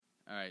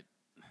All right.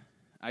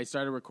 I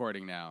started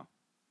recording now.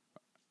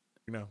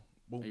 Boom.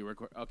 Are you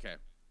Okay.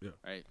 Yeah.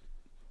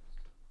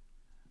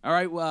 All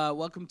right.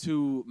 Welcome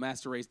to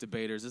Master Race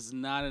Debaters. This is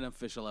not an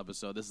official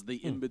episode. This is the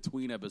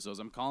in-between episodes.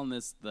 I'm calling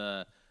this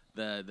the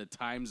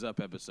Time's Up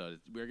episode.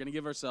 We're going to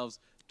give ourselves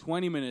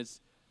 20 minutes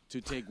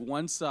to take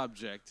one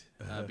subject,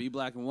 B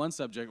Black in one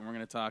subject, and we're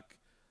going to talk.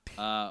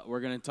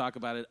 We're going to talk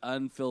about it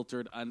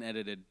unfiltered,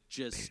 unedited,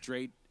 just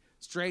straight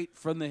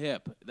from the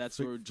hip. That's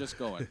where we're just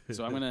going.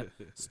 So I'm going to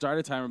start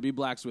a timer. B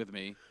Black's with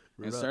me.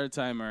 And start a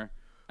timer,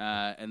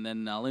 and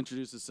then I'll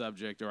introduce the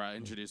subject, or I'll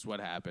introduce what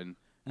happened,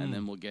 and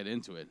then we'll get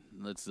into it.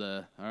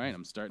 All right,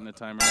 I'm starting the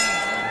timer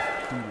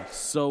now.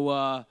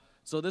 So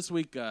this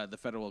week, the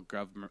federal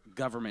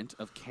government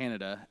of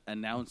Canada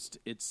announced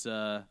its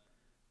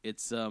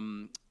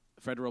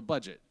federal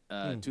budget,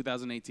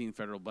 2018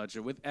 federal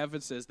budget, with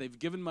emphasis. They've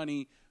given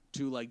money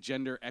to like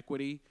gender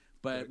equity,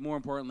 but more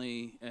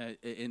importantly,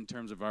 in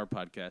terms of our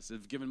podcast,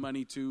 they've given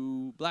money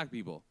to black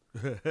people.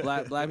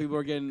 Black people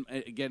are getting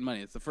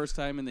money. It's the first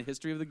time in the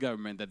history of the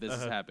government that this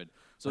has happened.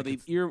 So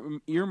they've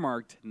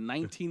earmarked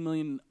 $19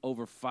 million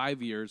over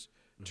 5 years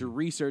to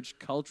research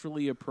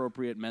culturally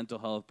appropriate mental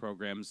health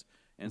programs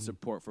and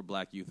support for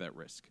black youth at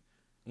risk.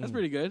 That's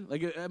pretty good.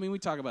 We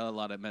talk about a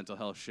lot of mental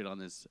health shit on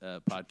this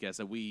podcast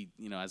that we,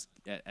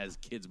 as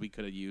kids, we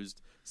could have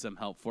used some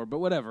help for, but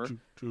whatever.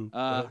 True.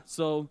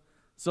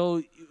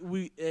 So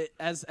we,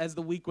 as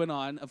the week went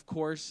on, of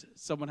course,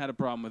 someone had a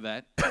problem with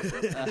that.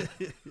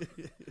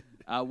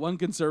 One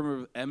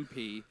conservative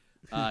MP,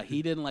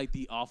 he didn't like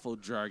the awful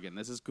jargon.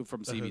 This is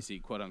from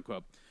CBC, quote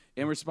unquote.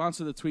 In response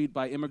to the tweet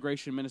by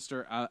Immigration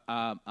Minister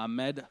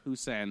Ahmed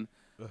Hussein,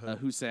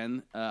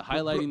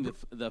 highlighting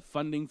the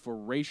funding for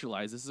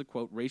racialized. This is a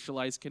quote: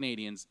 racialized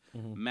Canadians.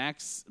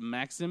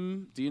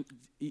 Maxim,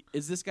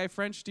 is this guy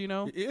French? Do you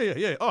know?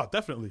 Yeah. Oh,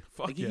 definitely.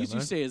 Fuck you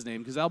say his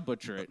name because I'll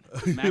butcher it.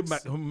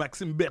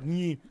 Maxime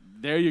Bernier.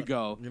 There you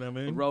go. You know what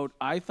I mean? Wrote,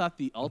 I thought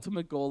the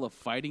ultimate goal of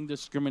fighting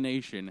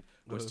discrimination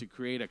was to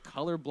create a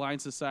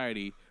colorblind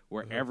society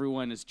where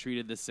everyone is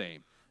treated the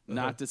same,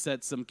 not to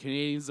set some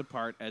Canadians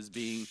apart as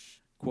being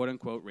quote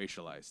unquote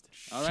racialized.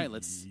 All right,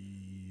 let's.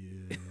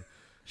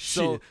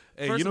 So,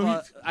 first of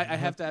all, I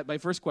have to. My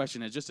first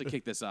question is just to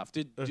kick this off.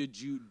 Did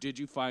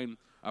you find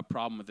a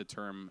problem with the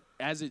term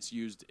as it's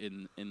used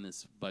in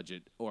this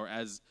budget, or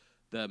as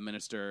the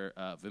Minister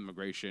of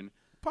Immigration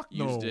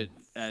used it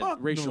as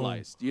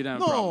racialized? No. You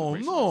don't have a problem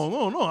with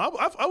racialized? No.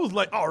 I was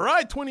like, all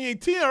right,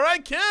 2018, all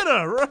right,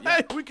 Canada, right?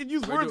 Yeah. We could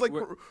use words like.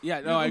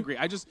 I agree.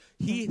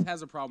 He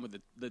has a problem with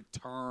the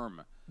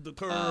term. The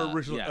term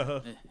racial. Yeah.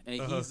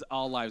 And he's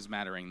all lives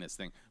mattering this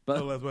thing.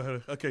 But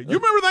okay, you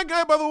remember that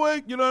guy, by the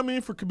way? You know what I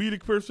mean? For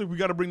comedic purposes, we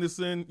got to bring this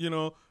in.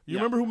 You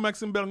remember who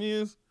Maxime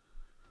Bernier is?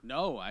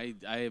 No, I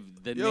have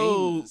the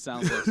name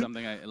sounds like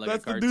something like a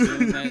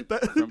cartoon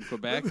from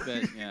Quebec.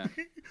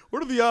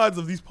 What are the odds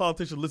of these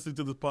politicians listening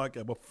to this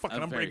podcast? But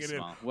fucking, I'm bringing it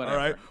in. Whatever.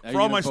 All right, are you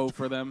gonna vote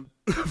for them?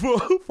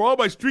 for all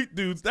my street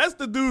dudes, that's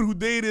the dude who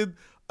dated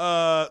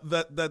that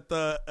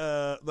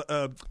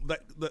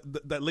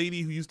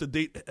lady who used to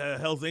date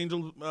Hell's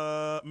Angels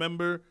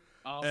member.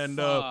 Oh,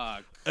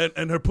 fuck.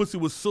 And her pussy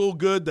was so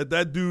good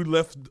that dude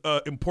left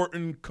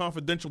important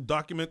confidential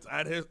documents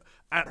at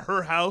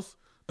her house.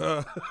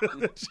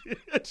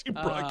 She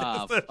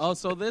broadcast that. Oh,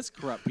 so this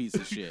corrupt piece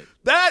of shit.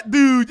 That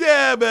dude,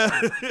 yeah,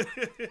 man.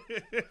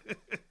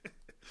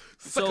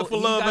 So for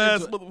love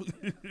ass.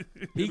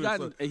 He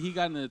got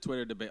into the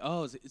Twitter debate.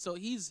 Oh, so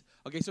he's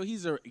okay. So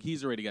he's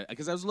already got it.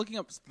 Because I was looking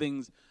up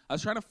things. I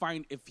was trying to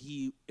find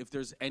if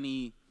there's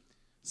any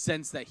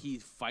sense that he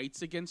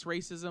fights against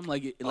racism,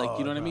 you know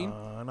what I mean?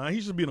 Nah,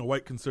 he's just being a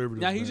white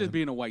conservative. Yeah, he's just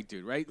being a white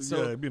dude, right?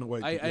 So yeah, being a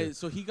white dude.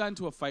 So he got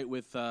into a fight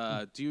with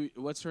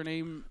what's her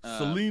name?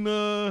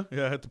 Selena.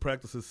 Yeah, I had to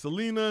practice it.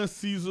 Selena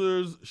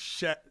Caesars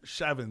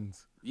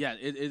Chavins. Yeah,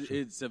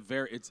 it's a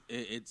very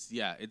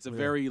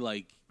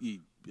very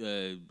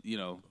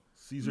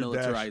Caesar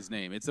militarized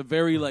name. It's a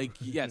very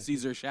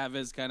Cesar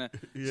Chavez kind of.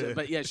 Yeah. So,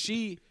 but yeah,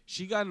 she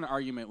got in an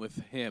argument with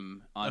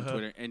him on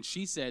Twitter, and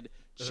she said,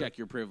 "Check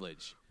your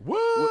privilege."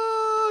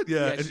 What?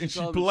 Yeah, and she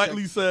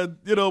politely said,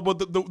 but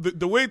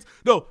the way.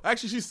 No,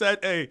 actually, she said,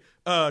 "Hey,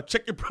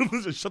 check your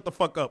privilege and shut the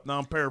fuck up." Now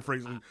I'm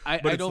paraphrasing. I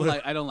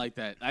don't like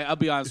that. I'll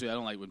be honest with you. I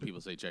don't like when people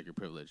say "check your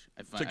privilege."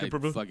 Check your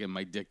privilege. Fucking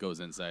my dick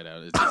goes inside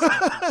out.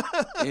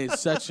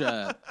 It's such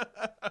a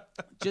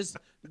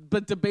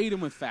But debate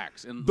him with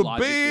facts and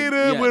logic.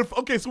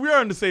 Okay, so we are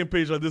on the same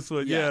page on this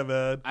one. Yeah,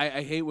 man.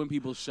 I hate when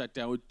people shut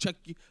down with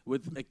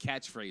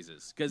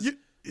catchphrases because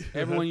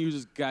everyone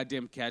uses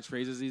goddamn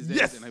catchphrases these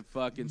days, and I'm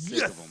fucking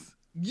sick of them.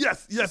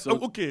 Yes. So,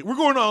 okay, we're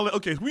going on.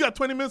 Okay, we got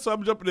 20 minutes, so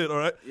I'm jumping in. All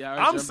right. Yeah.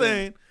 I'm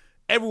saying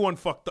everyone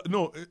fucked up.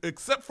 No,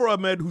 except for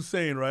Ahmed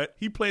Hussein. Right,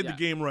 he played the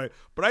game right,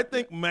 but I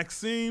think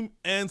Maxime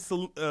and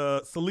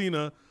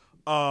Selena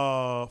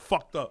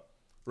fucked up.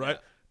 Right,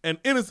 and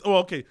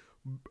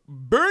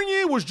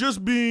Bernier was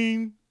just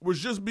being,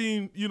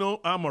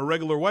 I'm a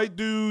regular white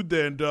dude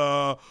and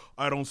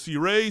I don't see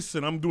race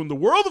and I'm doing the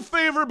world a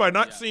favor by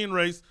not seeing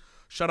race.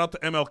 Shout out to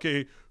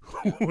MLK,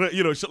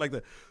 shit like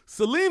that.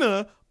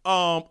 Selena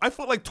I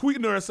felt like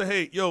tweeting her and say,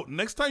 hey, yo,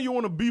 next time you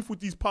want to beef with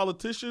these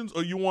politicians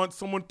or you want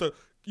someone to,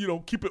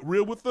 keep it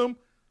real with them,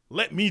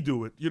 let me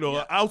do it.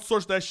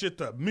 Outsource that shit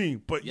to me.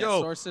 But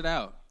source it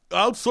out.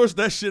 Outsource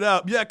that shit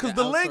out. Yeah, because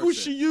the language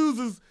she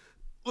uses,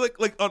 like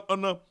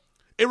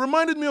it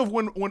reminded me of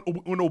when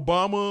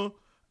Obama,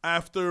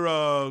 after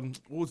what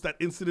was that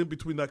incident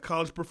between that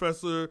college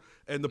professor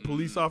and the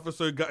police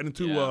officer, got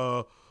into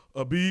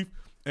a beef,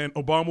 and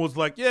Obama was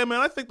like, yeah, man,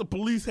 I think the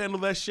police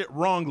handled that shit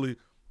wrongly.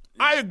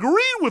 I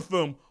agree with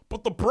them,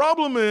 but the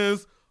problem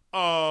is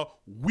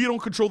we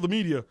don't control the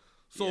media.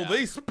 So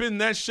they spin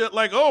that shit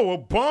like, oh,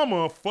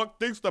 Obama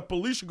thinks that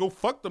police should go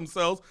fuck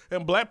themselves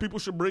and black people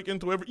should break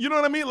into every. You know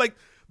what I mean? Like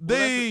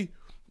that's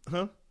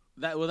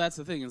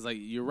the thing is like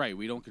you're right.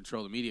 We don't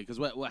control the media because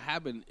what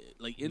happened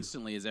like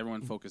instantly is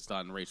everyone focused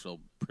on racial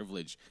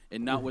privilege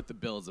and not what the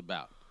bill is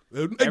about.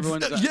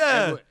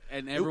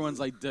 Everyone's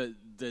like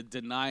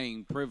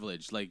denying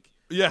privilege like.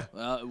 Yeah,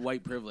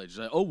 white privilege.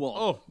 Like,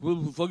 well,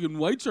 fucking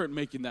whites aren't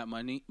making that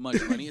much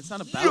money. It's not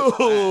about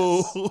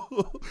class.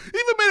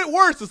 Even made it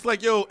worse. It's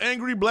like,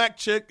 angry black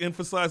chick,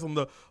 emphasize on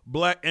the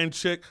black and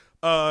chick,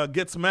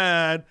 gets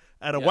mad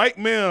at a white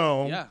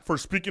male for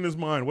speaking his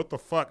mind. What the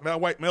fuck? Now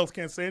white males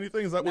can't say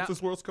anything? Is that what this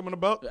world's coming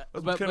about?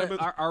 But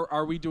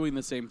are we doing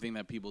the same thing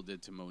that people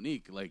did to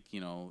Monique? Like,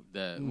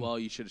 well,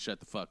 you should have shut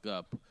the fuck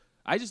up.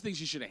 I just think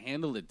she should have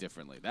handled it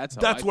differently. That's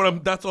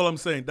all I'm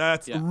saying.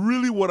 That's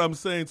really what I'm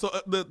saying. So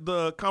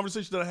the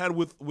conversation that I had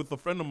with a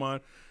friend of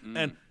mine,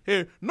 and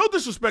here, no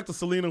disrespect to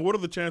Selena. What are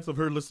the chances of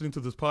her listening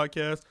to this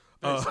podcast?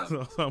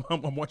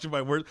 I'm watching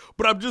my words,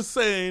 but I'm just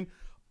saying,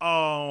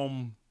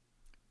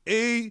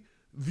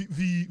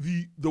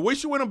 the way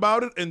she went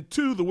about it, and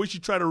two, the way she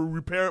tried to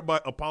repair it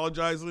by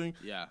apologizing.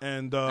 Yeah,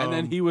 and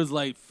then he was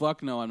like,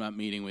 "Fuck no, I'm not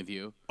meeting with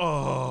you."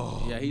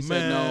 Oh, yeah, he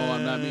said no,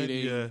 I'm not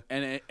meeting. Yeah.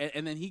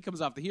 And then he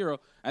comes off the hero,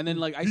 and then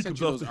like I sent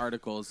you those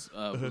articles.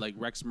 Like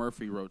Rex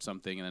Murphy wrote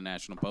something in the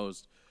National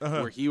Post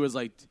where he was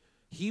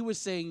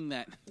saying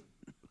that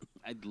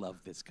I'd love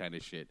this kind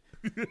of shit.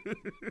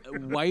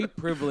 White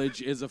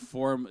privilege is a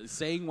form.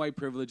 Saying white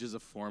privilege is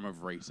a form of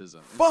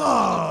racism.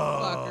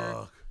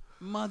 Fuck.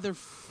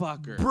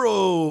 Motherfucker.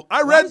 Bro,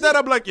 I read that.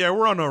 I'm like, yeah,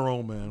 we're on our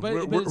own, man.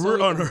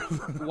 We're on our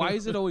own. Why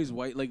is it always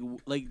white?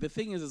 Like the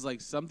thing is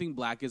like something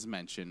black is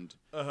mentioned,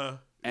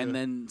 and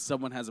then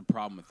someone has a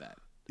problem with that.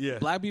 Yeah.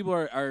 Black people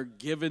are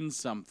given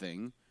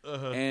something,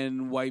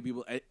 and white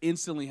people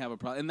instantly have a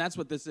problem. And that's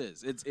what this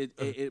is.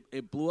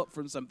 It blew up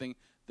from something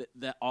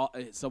that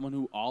someone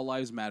who all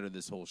lives matter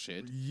this whole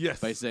shit. Yes.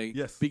 By saying,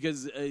 yes.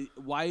 Because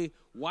why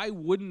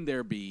wouldn't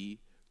there be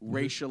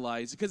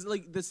racialized, because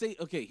like the state.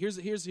 Okay, here's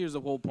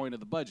the whole point of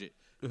the budget.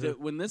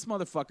 When this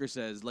motherfucker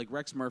says, like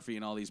Rex Murphy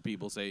and all these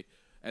people say,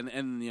 and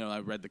I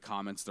read the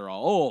comments. They're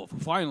all,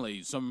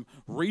 finally some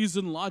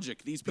reason,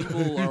 logic. These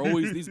people are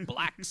always these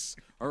blacks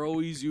are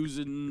always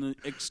using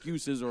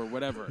excuses or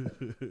whatever.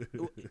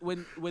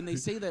 When they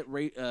say that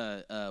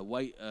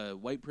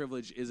white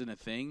privilege isn't a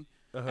thing.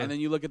 And then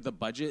you look at the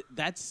budget,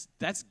 that's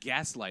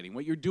gaslighting.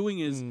 What you're doing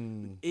is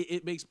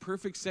it makes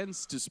perfect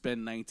sense to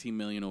spend $19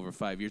 million over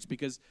 5 years,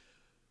 because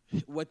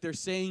what they're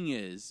saying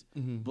is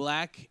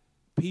black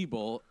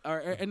people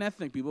and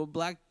ethnic people,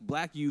 black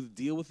youth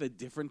deal with a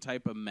different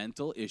type of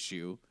mental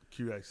issue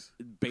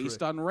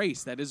based on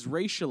race that is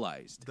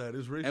racialized.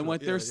 And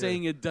what they're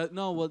saying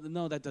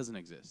that doesn't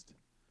exist.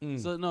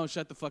 So no,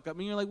 shut the fuck up.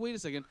 And you're like, wait a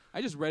second,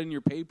 I just read in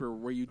your paper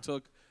where you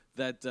took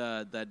that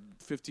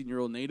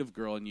 15-year-old Native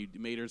girl and you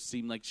made her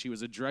seem like she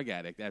was a drug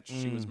addict after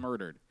she was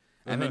murdered.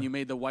 And then you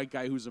made the white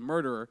guy who's a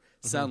murderer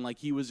sound like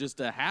he was just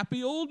a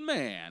happy old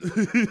man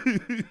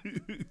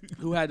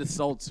who had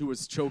assaults, who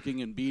was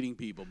choking and beating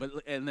people,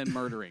 and then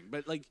murdering.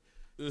 But like,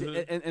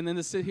 and then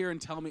to sit here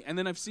and tell me, and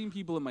then I've seen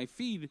people in my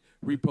feed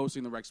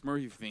reposting the Rex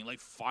Murphy thing, like,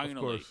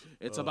 finally,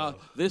 it's about,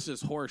 this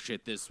is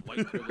horseshit, this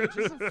white privilege.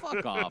 Just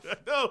fuck off.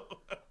 No.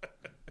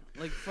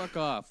 Like, fuck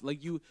off. Like,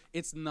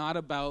 it's not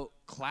about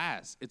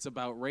class. It's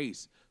about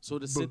race. So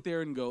to sit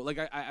there and go, like,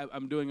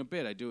 I'm doing a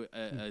bit.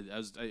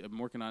 I'm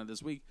working on it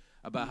this week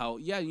about how,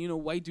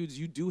 white dudes,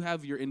 you do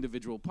have your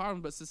individual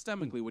problem, but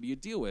systemically, what do you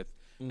deal with?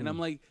 And I'm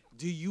like,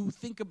 do you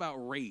think about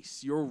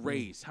race, your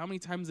race? How many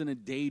times in a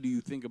day do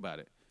you think about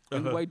it?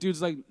 And white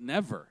dudes like,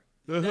 never.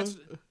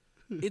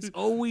 It's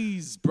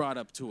always brought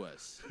up to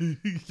us.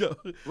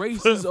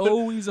 Race is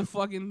always a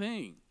fucking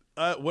thing.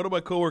 One of my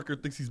coworkers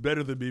thinks he's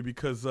better than me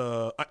because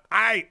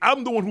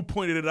I'm the one who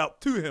pointed it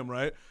out to him,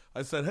 right?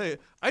 I said, hey,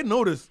 I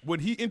noticed when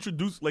he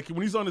introduced, like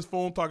when he's on his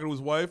phone talking to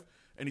his wife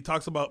and he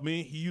talks about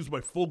me, he used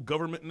my full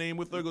government name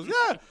with her. He goes,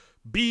 yeah,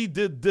 B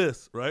did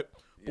this, right?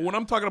 Yeah. But when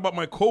I'm talking about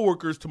my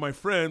coworkers to my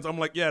friends, I'm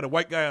like, yeah, the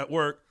white guy at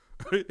work,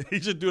 he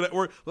should do that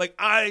work. Like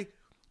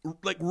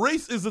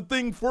race is a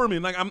thing for me.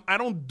 Like I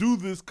don't do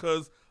this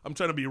because I'm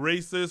trying to be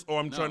racist or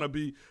I'm trying to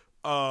be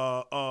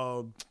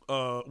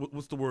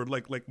what's the word,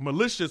 like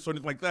malicious or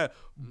anything like that.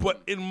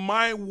 But in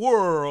my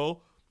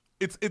world,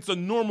 it's a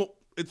normal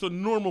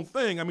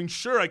thing. I mean,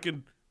 sure, I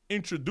can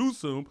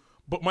introduce them,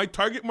 but my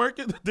target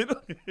market, they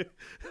don't.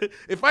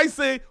 If I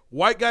say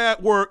white guy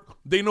at work,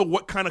 they know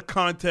what kind of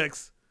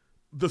context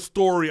the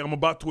story I'm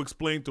about to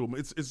explain to them.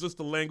 It's just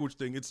a language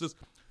thing. It's just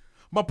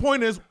my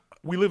point is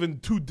we live in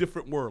two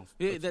different worlds.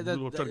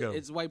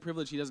 It's white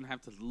privilege. He doesn't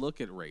have to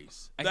look at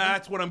race.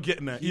 That's what I'm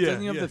getting at. He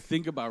doesn't have to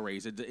think about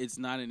race. It's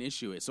not an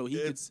issue. So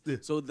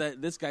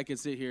that this guy can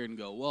sit here and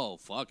go, well,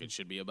 fuck, it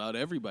should be about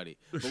everybody.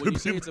 But when you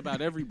say it's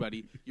about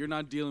everybody, you're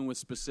not dealing with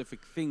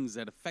specific things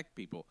that affect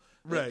people.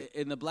 Right.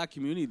 In the black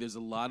community, there's a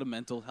lot of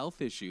mental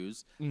health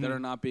issues that are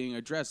not being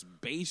addressed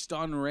based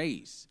on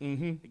race.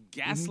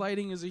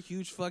 Gaslighting is a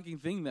huge fucking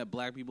thing that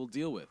black people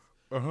deal with.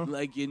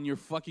 Like in your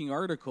fucking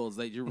articles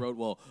that you wrote,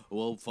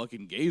 well,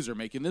 fucking gays are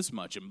making this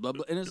much and blah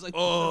blah, and it's like,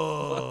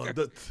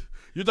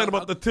 you're talking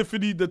about the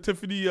Tiffany, not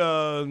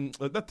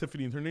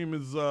Tiffany. Her name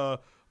is. I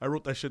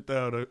wrote that shit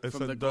down.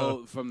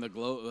 From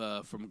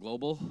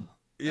Global.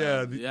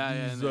 Yeah,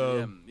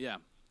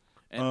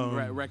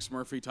 And Rex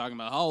Murphy talking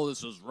about, oh,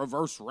 this is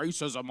reverse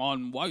racism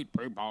on white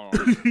people.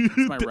 That's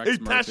my Rex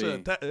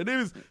Murphy. Her name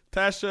is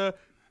Tasha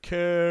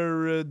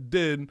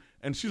Carradine,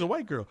 and she's a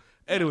white girl.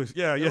 Anyways,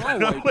 yeah.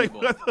 Like,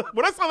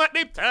 when I saw that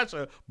name,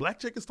 Tasha, black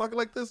chick is talking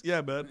like this?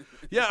 Yeah, man.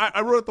 Yeah,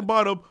 I wrote at the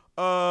bottom,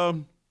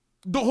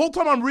 the whole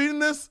time I'm reading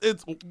this,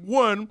 it's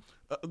one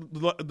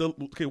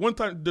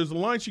time there's a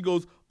line she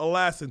goes,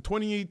 alas, in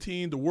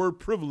 2018, the word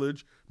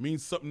privilege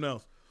means something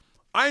else.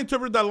 I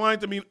interpreted that line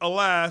to mean,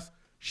 alas,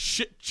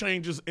 shit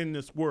changes in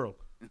this world.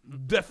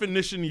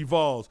 Definition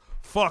evolves.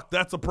 Fuck,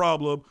 that's a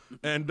problem.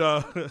 And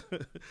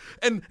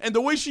and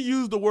the way she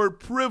used the word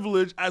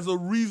privilege as a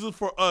reason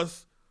for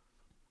us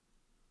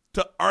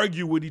to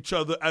argue with each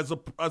other as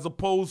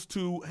opposed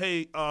to,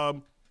 hey,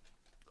 a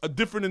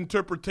different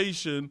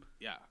interpretation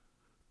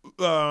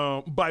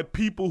by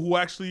people who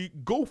actually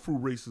go through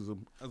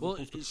racism. Well,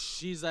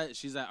 she's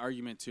that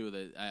argument too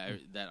that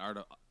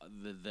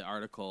the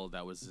article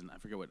that was in, I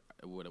forget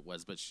what it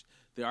was, but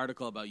the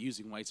article about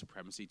using white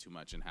supremacy too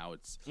much and how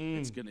it's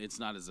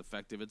not as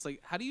effective. It's like,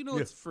 how do you know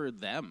it's for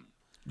them?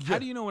 Yeah. How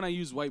do you know when I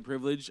use white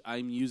privilege,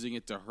 I'm using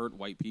it to hurt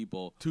white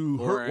people?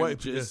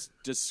 Just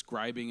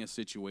describing a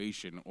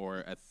situation or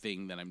a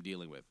thing that I'm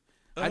dealing with.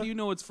 How do you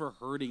know it's for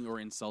hurting or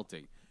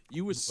insulting?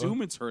 You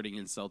assume it's hurting,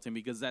 insulting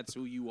because that's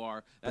who you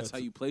are. That's how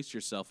you place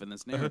yourself in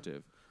this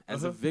narrative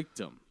as a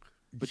victim.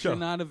 But you're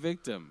not a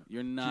victim.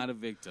 You're not a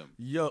victim.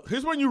 Yo,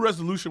 here's my new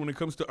resolution when it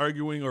comes to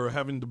arguing or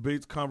having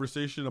debates,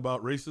 conversation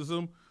about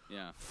racism.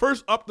 Yeah.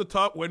 First, up the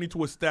top, we need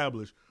to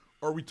establish.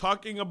 Are we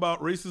talking about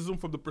racism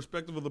from the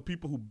perspective of the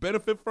people who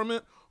benefit from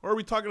it, or are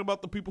we talking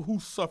about the people who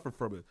suffer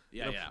from it?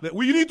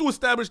 We need to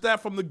establish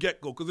that from the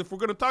get-go, because if we're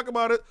going to talk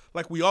about it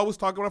like we always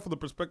talk about it from the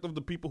perspective of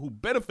the people who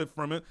benefit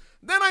from it,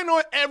 then I know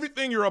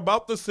everything you're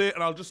about to say,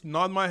 and I'll just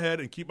nod my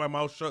head and keep my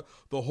mouth shut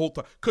the whole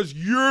time, because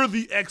you're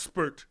the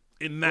expert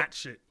in that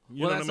shit.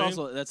 You know what I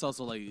mean? That's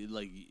also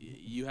like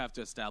you have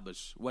to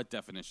establish what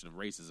definition of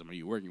racism are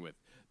you working with,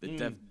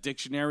 the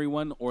dictionary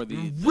one or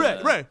the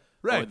right.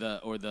 Or the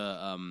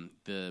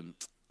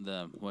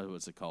what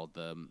was it called,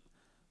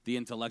 the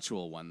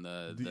intellectual one,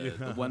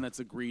 the one that's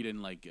agreed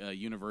in like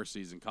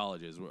universities and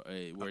colleges where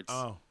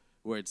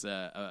it's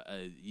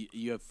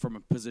you have from a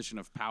position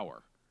of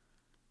power.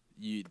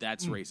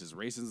 That's racist.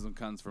 Racism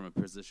comes from a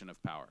position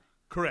of power.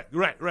 Correct.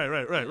 Right.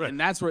 And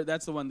that's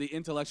the one. The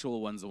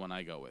intellectual one's the one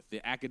I go with.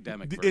 The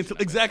academic version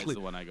exactly is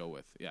the one I go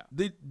with. Yeah.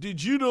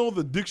 Did you know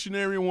the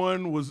dictionary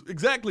one was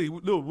exactly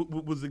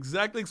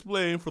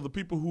explained for the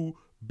people who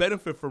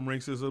benefit from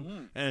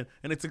racism, and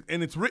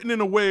it's written in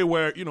a way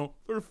where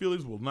their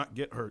feelings will not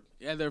get hurt.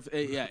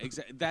 Yeah,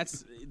 exactly.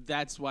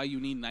 That's why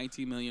you need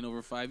 19 million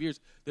over 5 years.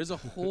 There's a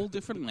whole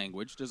different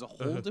language. There's a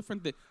whole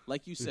different thing.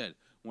 Like you said,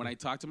 when I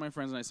talk to my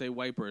friends and I say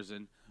white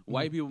person,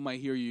 white people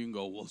might hear you and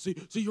go, well, see,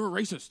 you're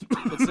a racist.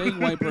 But saying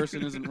white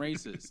person isn't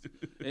racist,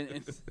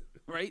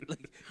 right?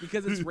 Like,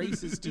 because it's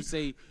racist to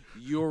say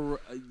you're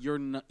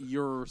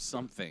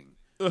something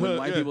when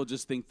white people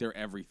just think they're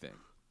everything.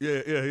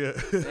 Yeah.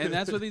 And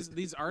that's what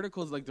these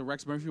articles, like the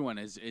Rex Murphy one,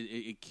 is.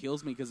 It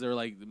kills me because they're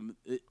like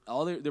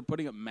they're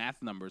putting up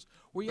math numbers.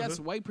 Where yes,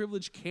 white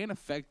privilege can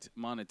affect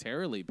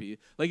monetarily.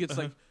 Like it's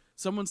like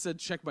someone said,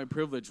 check my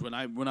privilege when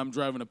I'm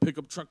driving a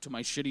pickup truck to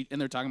my shitty,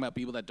 and they're talking about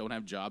people that don't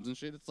have jobs and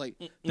shit. It's like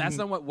that's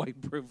not what white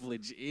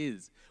privilege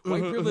is.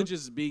 White privilege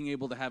is being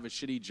able to have a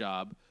shitty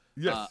job.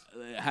 Yes.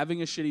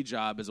 Having a shitty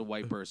job as a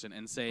white person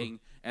and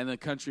saying, and the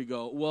country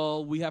go,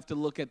 well, we have to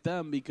look at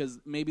them because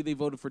maybe they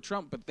voted for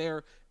Trump, but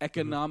they're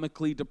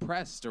economically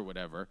depressed or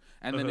whatever,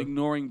 and then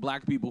ignoring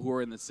black people who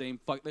are in the same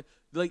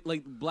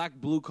like black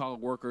blue collar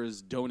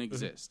workers don't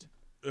exist.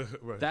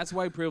 Right. That's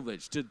white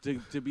privilege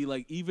to be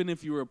like, even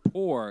if you were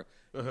poor,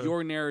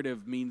 your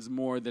narrative means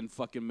more than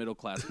fucking middle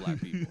class black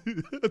people.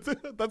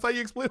 That's how you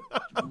explain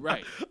it.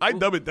 Right. I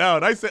dumb it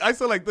down. I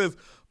say like this.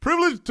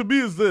 Privilege to me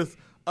is this.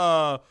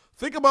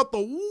 Think about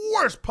the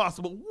worst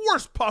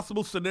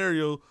possible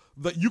scenario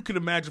that you can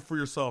imagine for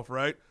yourself,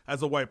 right?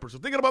 As a white person.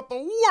 Thinking about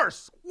the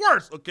worst,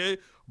 okay?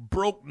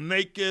 Broke,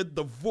 naked,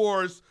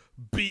 divorced,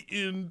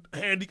 beaten,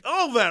 handy,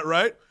 all that,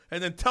 right?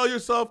 And then tell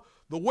yourself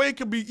the way it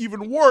could be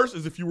even worse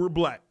is if you were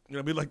black. You know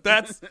what I mean? Like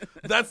that's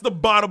the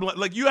bottom line.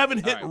 Like you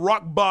haven't hit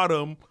rock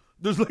bottom.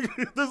 There's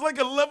like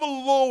a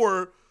level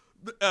lower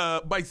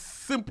by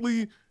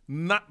simply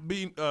not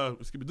being.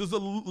 There's a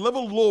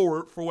level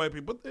lower for white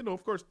people, but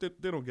of course,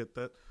 they don't get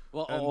that.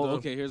 Well,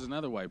 okay. Here's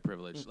another white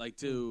privilege. Like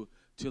to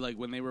like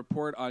when they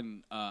report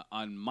on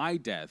my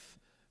death,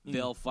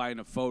 they'll find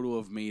a photo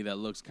of me that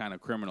looks kind of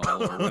criminal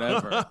or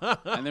whatever,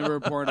 and they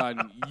report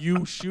on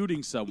you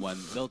shooting someone.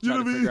 They'll try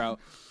to figure out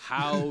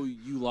how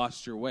you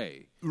lost your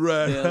way.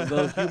 Right.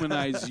 They'll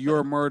humanize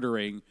your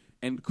murdering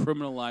and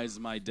criminalize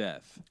my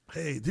death.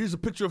 Hey, there's a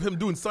picture of him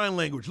doing sign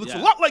language. Looks a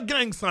lot like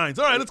gang signs.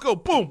 All right, let's go.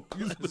 Boom.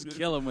 Just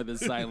kill him with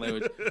his sign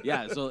language.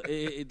 Yeah, so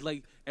it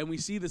like, and we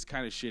see this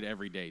kind of shit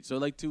every day. So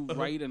like to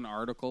write an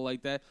article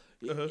like that,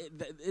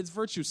 it's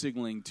virtue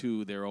signaling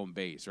to their own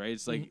base, right?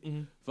 It's like,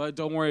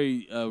 don't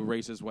worry,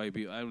 racist white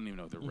people. I don't even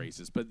know if they're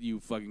racist, but you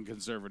fucking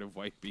conservative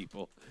white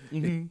people,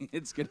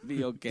 it's gonna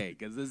be okay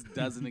because this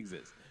doesn't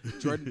exist.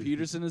 Jordan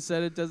Peterson has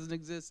said it doesn't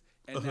exist,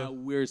 and now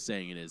we're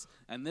saying it is.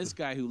 And this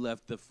guy who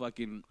left the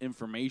fucking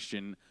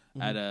information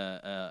at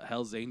a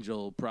Hell's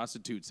Angel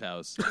prostitute's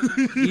house,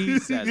 he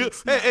says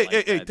it's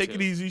hey, take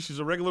it easy. She's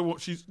a regular.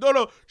 She's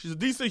a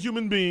decent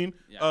human being.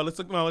 Yeah. Let's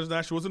acknowledge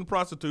that she wasn't a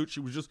prostitute.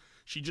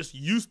 She just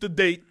used to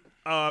date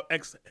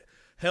ex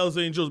Hell's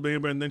Angels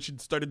member, and then she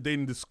started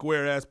dating this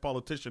square ass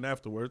politician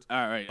afterwards. All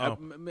right,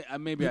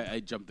 maybe I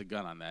jumped the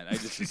gun on that. I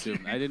just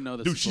assumed. I didn't know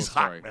this. Dude, she's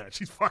hot, man.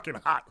 She's fucking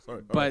hot.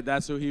 Sorry. But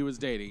that's who he was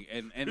dating,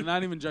 and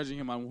not even judging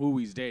him on who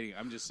he's dating.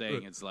 I'm just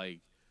saying it's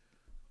like.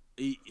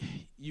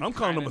 I'm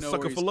calling him a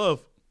sucker for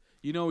love.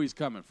 You know where he's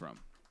coming from.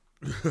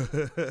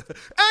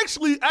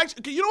 Actually,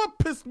 you know what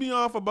pissed me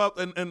off about,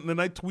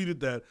 and I tweeted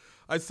that.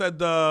 I said,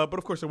 but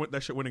of course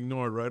that shit went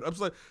ignored, right? I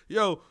was like,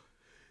 yo,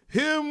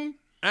 him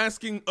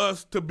asking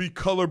us to be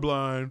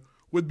colorblind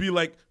would be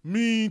like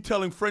me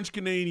telling French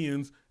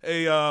Canadians,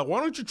 hey,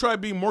 why don't you try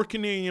being more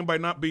Canadian by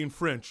not being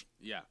French?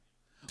 Yeah.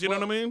 Do you know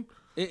what I mean?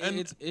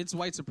 It's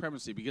white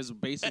supremacy because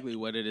basically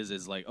what it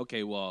is like,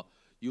 okay, well,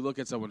 you look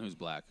at someone who's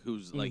black,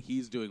 who's like,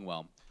 he's doing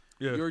well.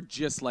 Yeah. You're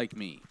just like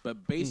me.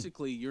 But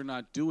basically, you're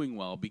not doing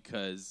well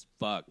because,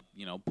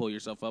 pull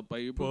yourself up by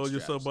your bootstraps. Pull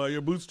yourself by your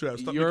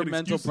bootstraps. Stop your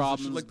mental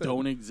problems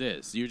don't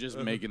exist. You're just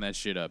making that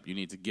shit up. You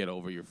need to get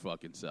over your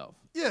fucking self.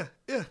 Yeah.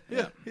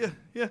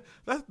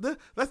 That's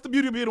the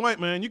beauty of being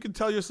white, man. You can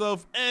tell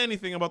yourself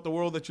anything about the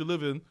world that you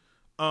live in.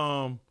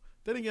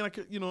 Then again,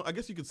 I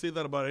guess you could say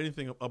that about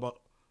anything about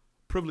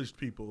privileged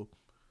people.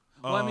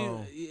 Well, I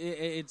mean,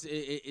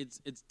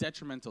 it's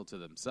detrimental to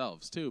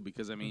themselves too,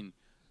 because I mean,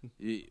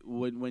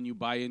 when you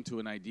buy into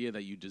an idea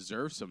that you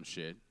deserve some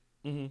shit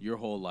your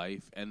whole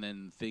life, and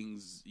then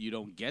you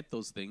don't get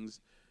those things,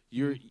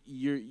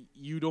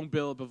 you don't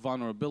build up a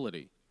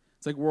vulnerability.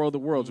 It's like War of the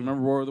Worlds.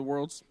 Remember War of the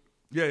Worlds?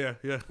 Yeah.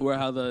 Where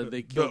how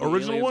they killed the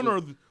original one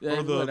or the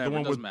whatever,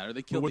 one it doesn't matter.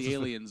 They killed the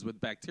aliens with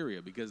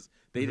bacteria because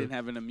they didn't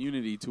have an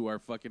immunity to our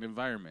fucking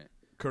environment.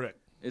 Correct.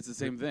 It's the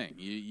same thing.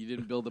 You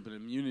didn't build up an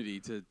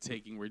immunity to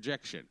taking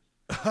rejection.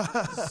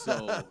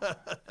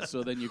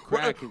 So then you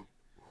crack and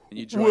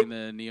you join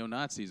the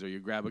neo-Nazis, or you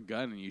grab a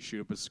gun and you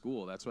shoot up a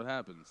school. That's what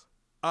happens.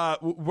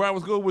 Where I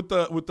was going with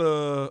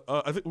the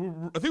I think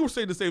we're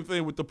saying the same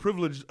thing with the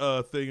privilege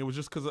thing. It was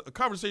just because a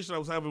conversation I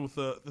was having with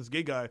this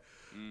gay guy,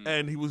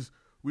 and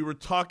we were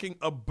talking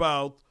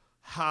about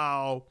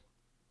how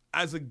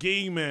as a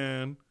gay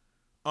man,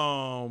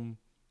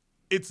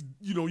 it's,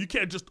 you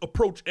can't just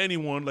approach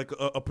anyone like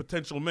a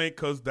potential mate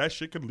because that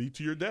shit could lead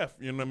to your death.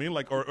 You know what I mean?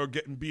 Like, or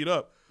getting beat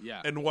up.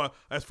 Yeah. And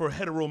as for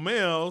hetero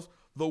males,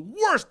 the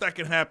worst that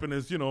can happen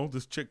is,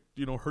 this chick,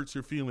 hurts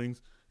your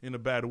feelings in a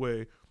bad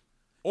way,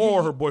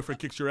 or her boyfriend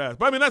kicks your ass.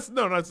 But I mean, that's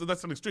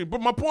an extreme. But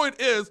my point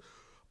is,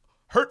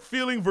 hurt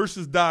feeling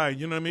versus dying.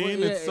 You know what I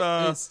mean?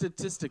 Well, it's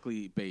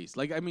statistically based.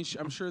 Like, I mean,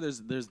 I'm sure there's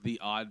the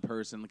odd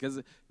person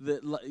because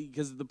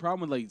the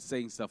problem with like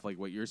saying stuff like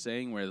what you're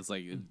saying, where it's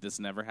like this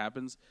never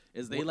happens,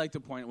 is they like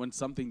to point when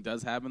something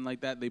does happen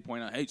like that. They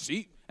point out, hey,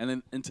 see,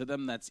 and to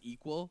them that's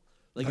equal.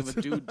 Like if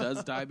a dude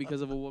does die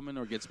because of a woman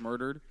or gets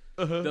murdered,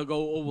 they'll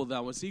go, oh well,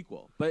 that was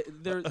equal. But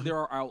there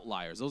are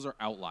outliers. Those are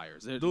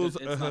outliers. It's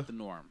not the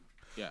norm.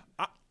 Yeah.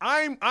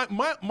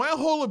 My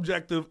whole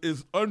objective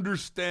is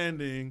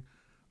understanding.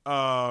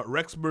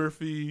 Rex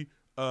Murphy,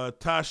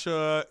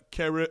 Tasha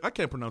Carrot, I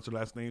can't pronounce her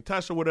last name,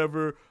 Tasha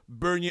whatever,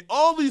 Bernier,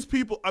 all these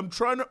people, I'm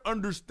trying to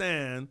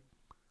understand,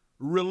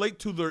 relate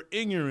to their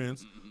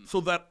ignorance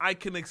so that I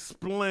can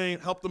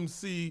help them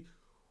see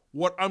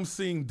what I'm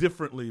seeing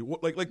differently.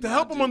 To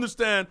help them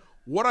understand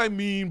what I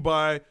mean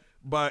by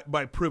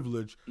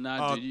privilege.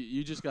 Nah, dude,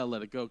 you just gotta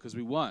let it go because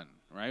we won,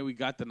 right? We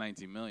got the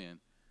 19 million.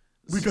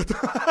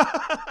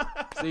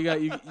 So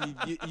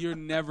you're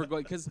never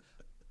going, because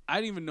I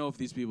don't even know if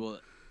these people.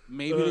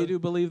 Maybe they do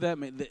believe that.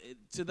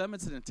 To them,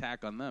 it's an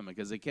attack on them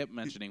because they kept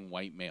mentioning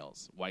white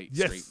males,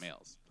 straight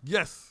males.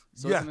 Yes.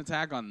 So it's an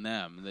attack on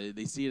them.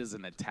 They see it as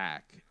an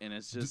attack. And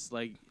it's just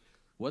like,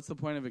 what's the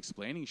point of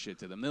explaining shit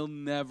to them? They'll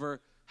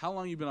never. How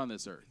long you been on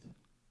this earth?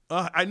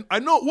 I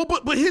know. Well,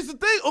 but here's the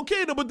thing.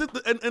 Okay, no,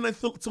 but I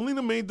thought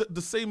Selena made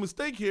the same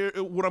mistake here.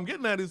 What I'm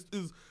getting at is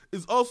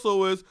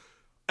also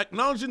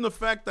acknowledging the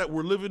fact that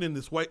we're living in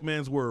this white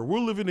man's world. We're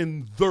living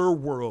in their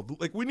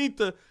world. Like, we need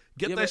to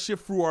get that shit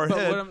through our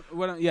head.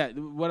 What I'm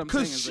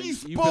saying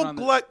is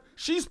because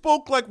she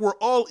spoke like we're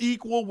all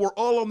equal, we're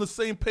all on the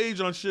same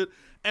page on shit.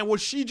 And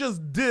what she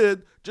just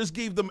did just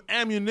gave them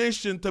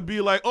ammunition to be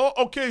like, oh,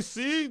 okay,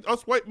 see,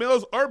 us white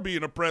males are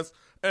being oppressed,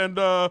 and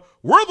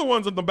we're the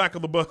ones in the back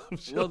of the bus.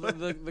 Well,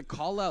 the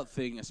call-out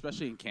thing,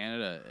 especially in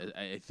Canada,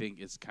 I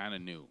think is kind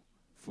of new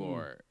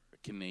for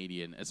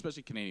Canadian,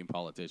 especially Canadian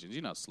politicians.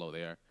 You know how slow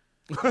they are.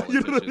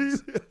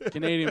 Politicians.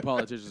 Canadian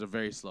politicians are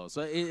very slow.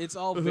 So it's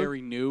all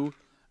very new.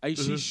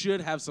 She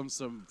should have some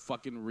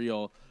fucking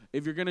real,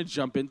 if you're going to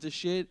jump into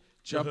shit,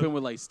 jump in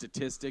with like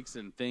statistics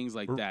and things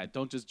like that.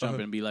 Don't just jump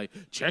in and be like,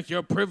 check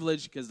your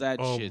privilege, because that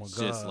shit's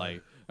just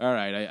like, all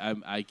right,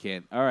 I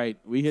can't. All right,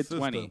 we hit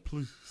 20.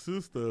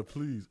 Sister,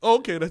 please. Oh,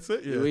 okay, that's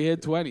it. Yeah, we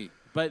hit 20.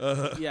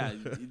 But yeah,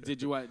 do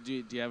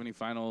you have any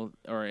final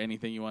or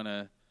anything you want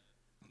to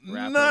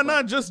wrap up?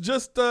 Nah, just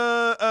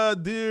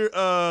dear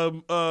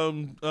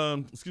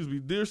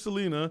dear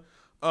Selena,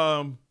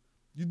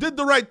 you did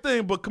the right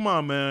thing, but come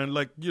on, man.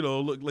 Like, you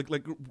know, like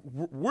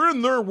we're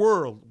in their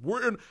world.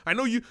 I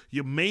know you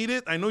made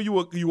it. I know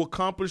you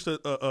accomplished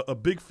a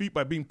big feat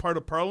by being part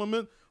of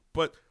Parliament,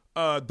 but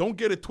don't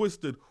get it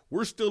twisted.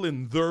 We're still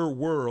in their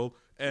world,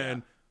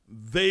 and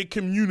they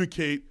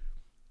communicate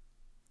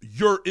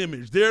your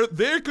image.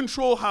 They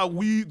control how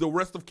the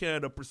rest of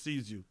Canada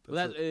perceives you.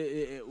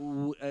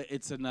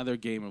 It's another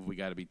game of we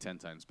got to be 10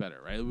 times better,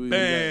 right?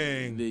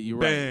 You're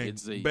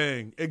right.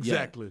 Bang.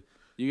 Exactly.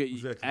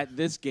 Yeah. At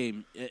this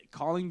game,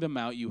 calling them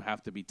out, you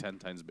have to be 10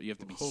 times, but you have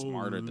to be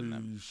smarter than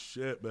them.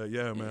 Shit, man.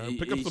 Yeah, man.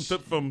 Pick up some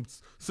tips from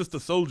Sister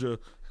Soldier.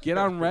 Get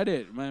on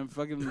Reddit, man.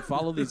 Fucking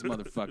follow these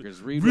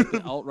motherfuckers. Read what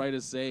the alt-right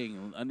is saying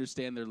and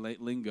understand their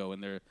lingo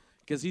and their...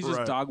 Because he's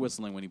just dog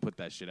whistling when he put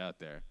that shit out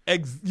there.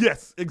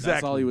 Yes, exactly.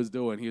 That's all he was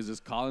doing. He was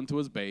just calling to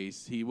his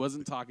base. He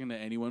wasn't talking to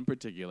anyone in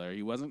particular.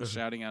 He wasn't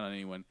shouting out on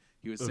anyone.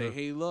 He would say,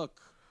 hey, look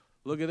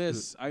at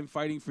this. I'm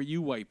fighting for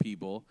you, white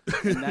people.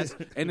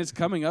 And it's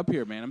coming up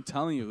here, man. I'm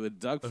telling you, with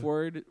Doug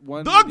Ford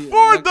one.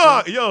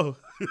 Yo.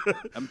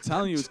 I'm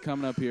telling you, it's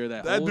coming up here.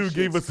 That whole dude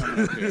gave us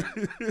coming up here,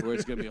 where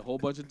it's gonna be a whole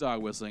bunch of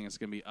dog whistling. It's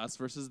gonna be us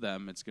versus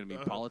them. It's gonna be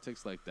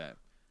politics like that.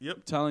 Yep.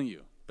 I'm telling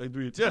you.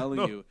 Agreed.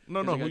 You.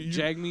 No.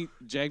 Jagmeet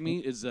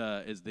is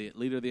the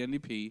leader of the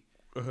NDP.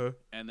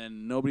 And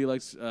then nobody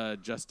likes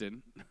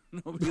Justin.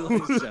 Nobody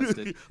likes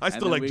Justin. I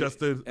still like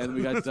Justin. And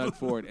we got Doug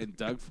Ford, and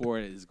Doug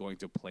Ford is going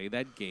to play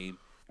that game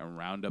and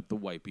round up the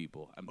white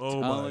people. I'm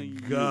telling you.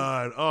 Oh my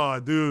God! Oh,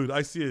 dude,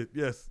 I see it.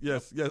 Yes.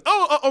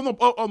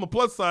 Oh, on the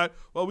plus side,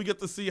 well, we get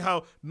to see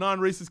how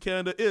non-racist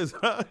Canada is.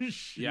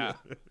 Yeah,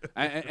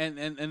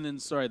 and then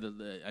sorry,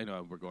 I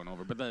know we're going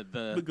over, but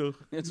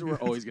we're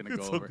always going to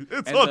go over.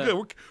 It's all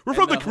good. We're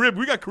from the Caribbean.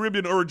 We got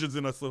Caribbean origins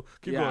in us, so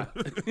keep going.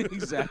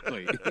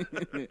 Exactly.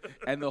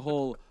 And the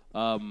whole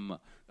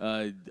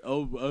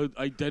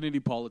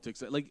identity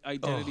politics. Like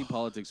identity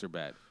politics are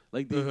bad.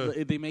 Like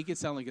they make it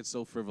sound like it's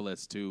so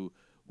frivolous to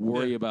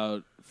worry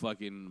about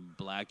fucking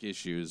black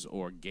issues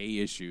or gay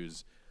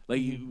issues.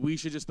 Like we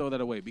should just throw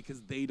that away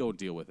because they don't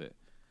deal with it.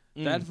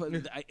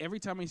 Every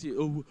time I see,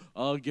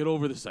 I'll get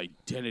over this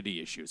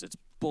identity issues. It's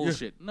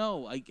bullshit. Yeah.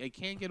 No, I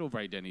can't get over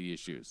identity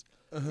issues.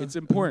 It's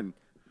important.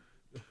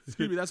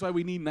 Excuse me. That's why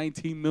we need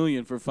 19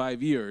 million for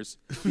 5 years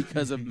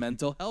because of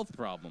mental health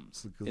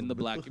problems in the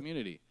black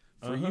community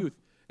for youth,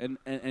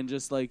 and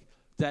just like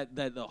that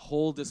the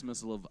whole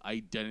dismissal of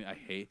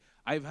identity.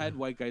 I've had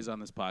white guys on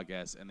this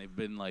podcast and they've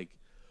been like,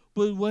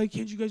 but why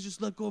can't you guys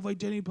just let go of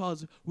identity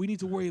politics? We need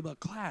to worry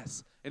about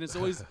class. And it's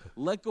always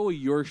let go of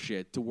your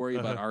shit to worry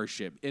about our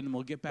shit. And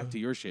we'll get back to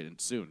your shit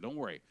soon. Don't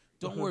worry.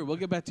 Don't worry. We'll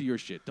get back to your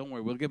shit. Don't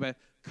worry. We'll get back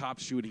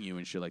cops shooting you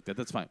and shit like that.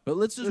 That's fine. But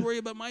let's just worry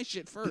about my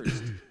shit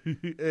first.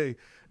 Hey,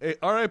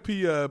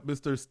 R.I.P.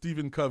 Mr.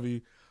 Stephen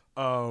Covey.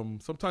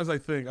 Sometimes I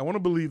want to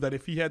believe that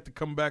if he had to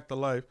come back to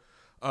life,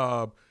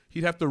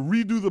 he'd have to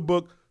redo the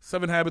book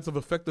 7 Habits of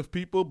Effective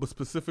People, but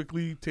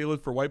specifically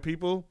tailored for white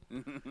people.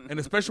 And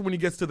especially when he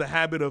gets to the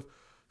habit of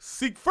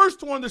seek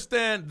first to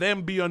understand,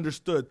 then be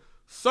understood.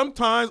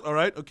 Sometimes, all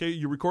right, okay,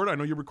 you record. I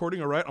know you're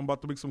recording, all right. I'm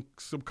about to make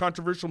some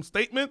controversial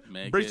statement.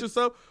 Brace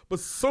yourself.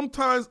 But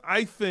sometimes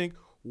I think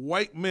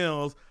white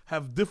males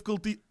have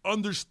difficulty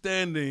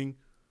understanding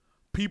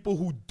people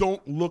who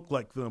don't look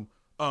like them.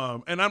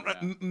 And I'm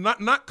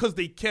not because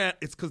they can't,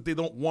 it's because they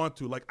don't want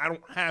to. Like, I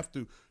don't have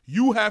to.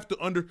 You have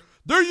to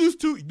they're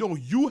used to,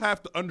 you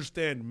have to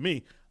understand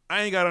me.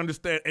 I ain't got to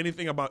understand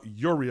anything about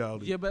your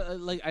reality. Yeah, but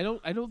like I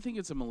don't think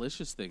it's a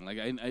malicious thing. Like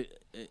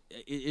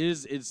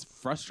it's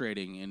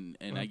frustrating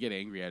and I get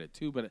angry at it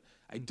too, but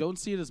I don't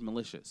see it as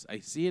malicious. I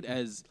see it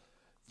as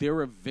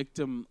they're a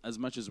victim as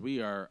much as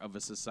we are of a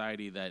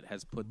society that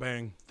has put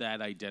that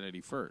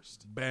identity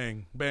first.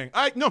 Bang.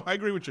 I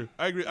agree with you.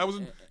 I agree. I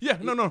wasn't. Yeah.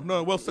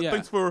 No. Well,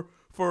 thanks for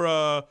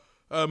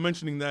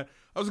mentioning that.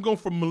 I wasn't going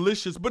for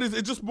malicious, but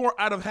it's just more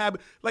out of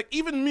habit. Like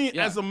even me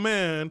as a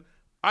man,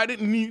 I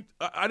didn't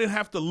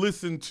have to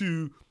listen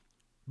to.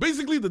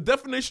 Basically, the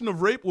definition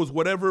of rape was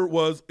whatever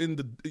was in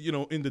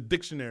the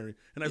dictionary,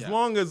 and as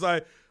long as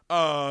I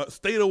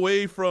stayed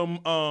away from,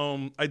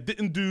 I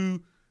didn't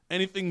do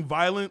anything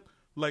violent.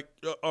 like,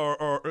 it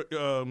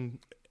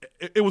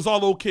was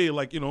all okay.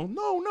 Like, no.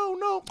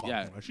 Oh,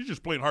 Yeah. she's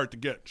just playing hard to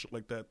get, shit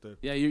like that.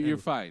 Yeah, you're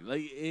fine.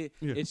 Like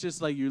it's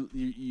just like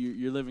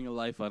you're living a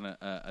life on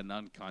an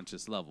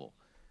unconscious level.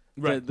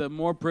 Right. The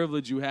more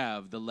privilege you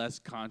have, the less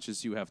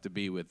conscious you have to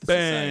be with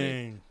Bang.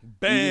 society.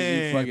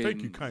 Bang. Fucking,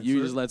 Thank you, kind You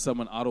sir. just let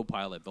someone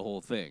autopilot the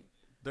whole thing.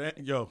 You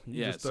just,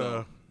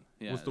 yeah.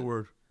 what's the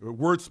word?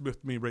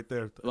 Wordsmith me right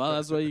there. Well,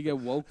 that's where you get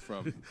woke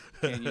from.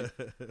 You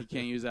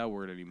can't use that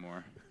word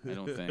anymore, I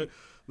don't think.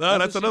 No,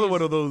 that's another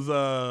one of those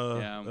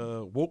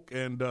woke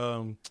and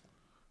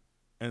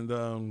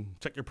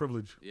check your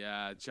privilege.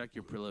 Yeah, check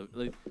your privilege.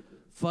 Like,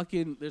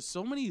 fucking, there's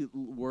so many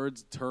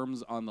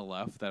terms on the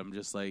left that I'm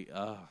just like,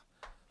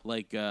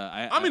 Like,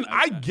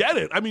 I get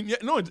it. I mean, yeah,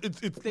 no,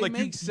 it's like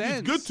make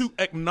sense. It's good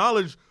to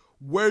acknowledge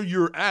where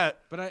you're at.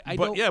 But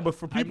but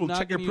for people,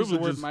 check your privileges. I'm not use the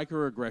word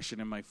microaggression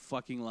in my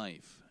fucking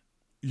life.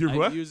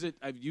 What?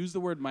 I've used the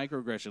word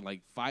microaggression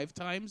like 5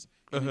 times,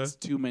 and it's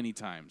too many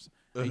times.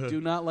 I do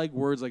not like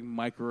words like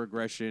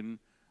microaggression.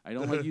 I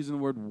don't like using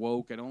the word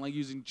woke. I don't like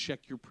using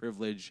check your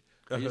privilege.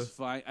 I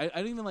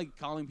don't even like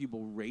calling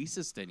people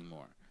racist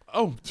anymore.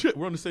 Oh shit,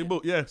 we're on the same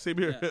boat. Yeah, same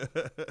here.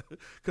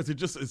 Because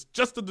it's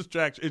just a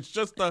distraction. It's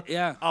just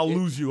I'll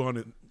lose you on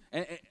it.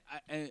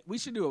 And we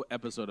should do an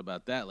episode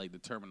about that, like the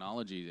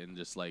terminology and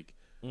just like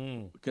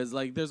because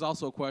like there's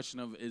also a question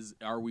of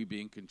are we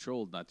being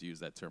controlled not to use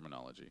that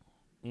terminology?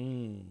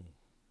 We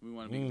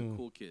want to be the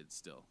cool kids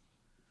still.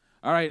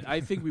 All right,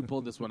 I think we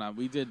pulled this one out.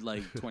 We did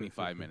like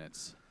 25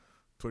 minutes.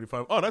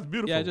 25. Oh, that's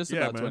beautiful. Yeah, just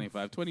about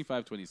man.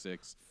 25,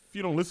 26. If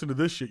you don't listen to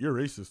this shit, you're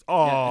racist.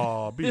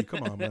 Oh, B,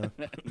 come on, man.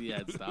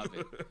 Yeah, stop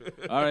it.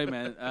 All right,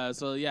 man.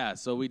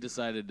 So we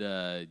decided,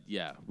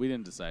 we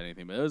didn't decide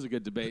anything, but it was a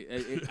good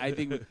debate. I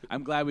think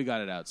I'm glad we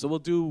got it out. So we'll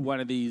do one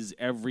of these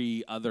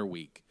every other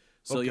week.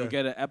 So you'll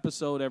get an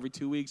episode every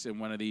 2 weeks and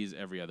one of these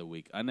every other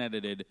week.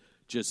 Unedited,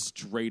 just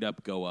straight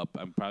up go up.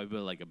 I'm probably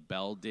put like a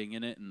bell ding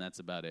in it, and that's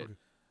about it. Okay.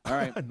 All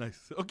right.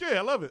 Nice. Okay,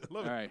 I love it.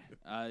 All right.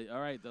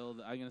 All right, though.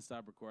 I'm going to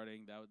stop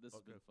recording. This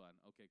has been fun.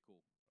 Okay, cool.